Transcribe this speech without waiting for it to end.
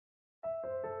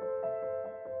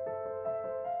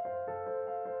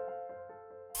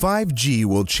5G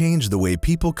will change the way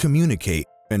people communicate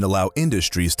and allow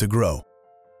industries to grow.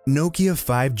 Nokia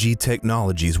 5G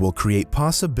technologies will create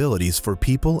possibilities for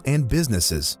people and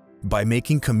businesses by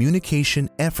making communication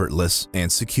effortless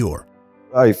and secure.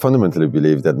 I fundamentally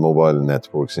believe that mobile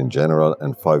networks in general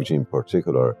and 5G in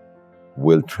particular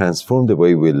will transform the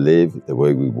way we live, the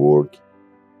way we work,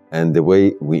 and the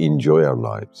way we enjoy our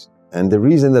lives. And the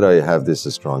reason that I have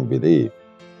this strong belief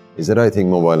is that I think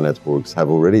mobile networks have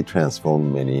already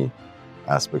transformed many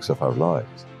aspects of our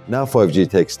lives. Now 5G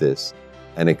takes this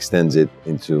and extends it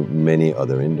into many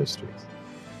other industries.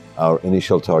 Our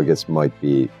initial targets might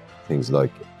be things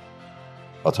like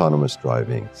autonomous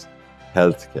driving,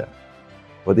 healthcare,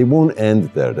 but it won't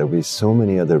end there. There will be so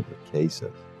many other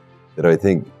cases that I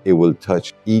think it will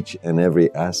touch each and every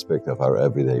aspect of our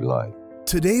everyday life.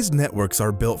 Today's networks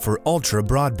are built for ultra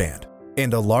broadband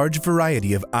and a large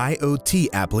variety of IoT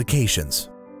applications.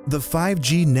 The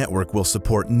 5G network will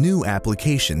support new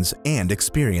applications and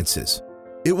experiences.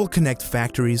 It will connect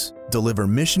factories, deliver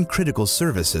mission-critical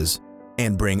services,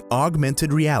 and bring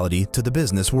augmented reality to the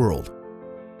business world.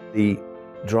 The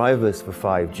drivers for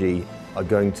 5G are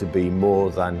going to be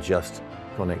more than just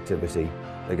connectivity.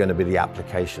 They're going to be the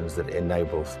applications that it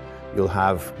enables. You'll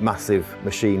have massive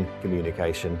machine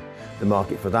communication. The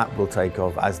market for that will take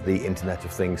off as the Internet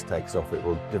of Things takes off. It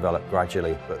will develop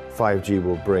gradually, but 5G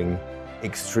will bring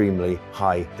extremely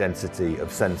high density of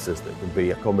sensors that can be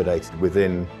accommodated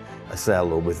within a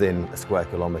cell or within a square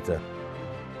kilometre.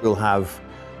 We'll have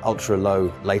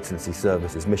ultra-low latency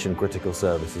services, mission-critical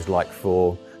services like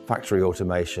for factory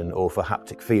automation or for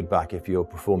haptic feedback if you're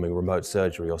performing remote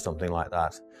surgery or something like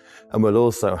that. And we'll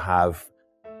also have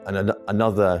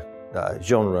another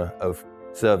genre of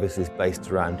services based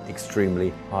around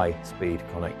extremely high-speed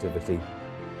connectivity.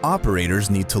 Operators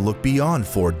need to look beyond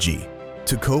 4G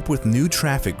to cope with new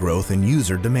traffic growth and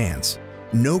user demands.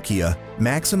 Nokia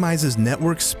maximizes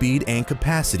network speed and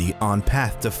capacity on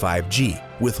path to 5G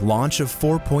with launch of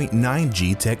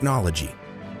 4.9G technology.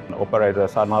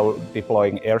 Operators are now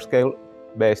deploying airscale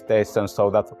base stations, so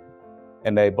that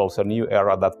enables a new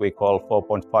era that we call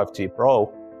 4.5G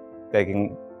Pro,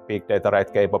 taking big data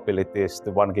rate capabilities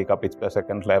to 1 gigabit per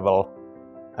second level.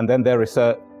 And then there is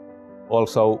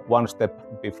also one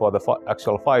step before the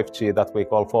actual 5G that we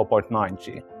call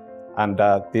 4.9G. And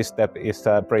this step is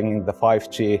bringing the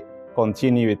 5G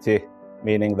continuity,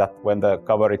 meaning that when the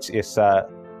coverage is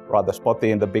rather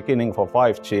spotty in the beginning for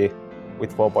 5G,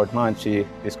 with 4.9G,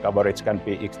 this coverage can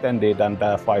be extended and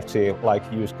 5G-like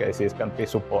use cases can be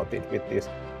supported with these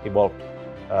evolved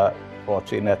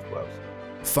 4G networks.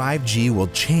 5G will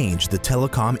change the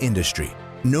telecom industry.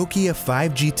 Nokia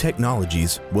 5G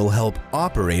technologies will help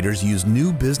operators use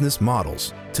new business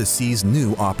models to seize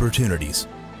new opportunities.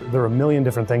 There are a million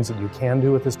different things that you can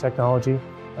do with this technology.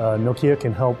 Nokia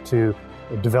can help to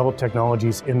develop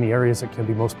technologies in the areas that can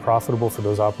be most profitable for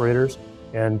those operators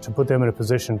and to put them in a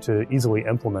position to easily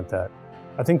implement that.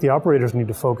 I think the operators need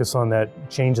to focus on that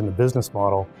change in the business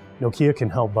model. Nokia can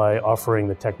help by offering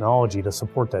the technology to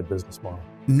support that business model.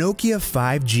 Nokia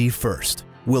 5G First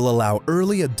will allow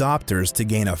early adopters to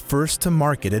gain a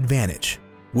first-to-market advantage.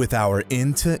 With our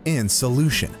end-to-end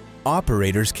solution,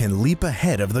 operators can leap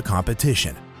ahead of the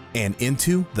competition and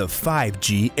into the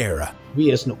 5G era.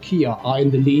 We as Nokia are in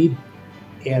the lead,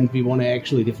 and we want to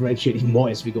actually differentiate even more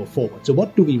as we go forward. So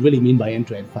what do we really mean by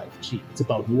end-to-end 5G? It's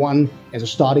about one, as a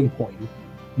starting point,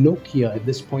 Nokia at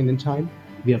this point in time,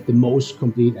 we have the most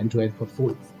complete end-to-end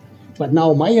portfolio. But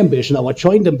now my ambition, our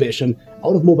joint ambition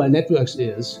out of mobile networks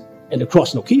is, and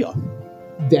across Nokia,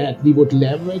 that we would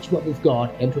leverage what we've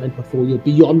got end-to-end portfolio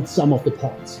beyond some of the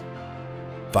points.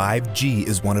 5G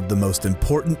is one of the most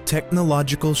important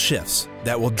technological shifts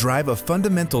that will drive a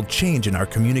fundamental change in our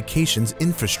communications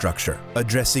infrastructure,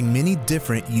 addressing many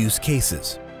different use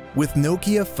cases. With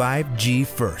Nokia 5G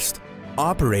First,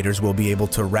 operators will be able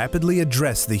to rapidly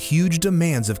address the huge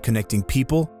demands of connecting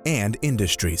people and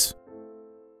industries.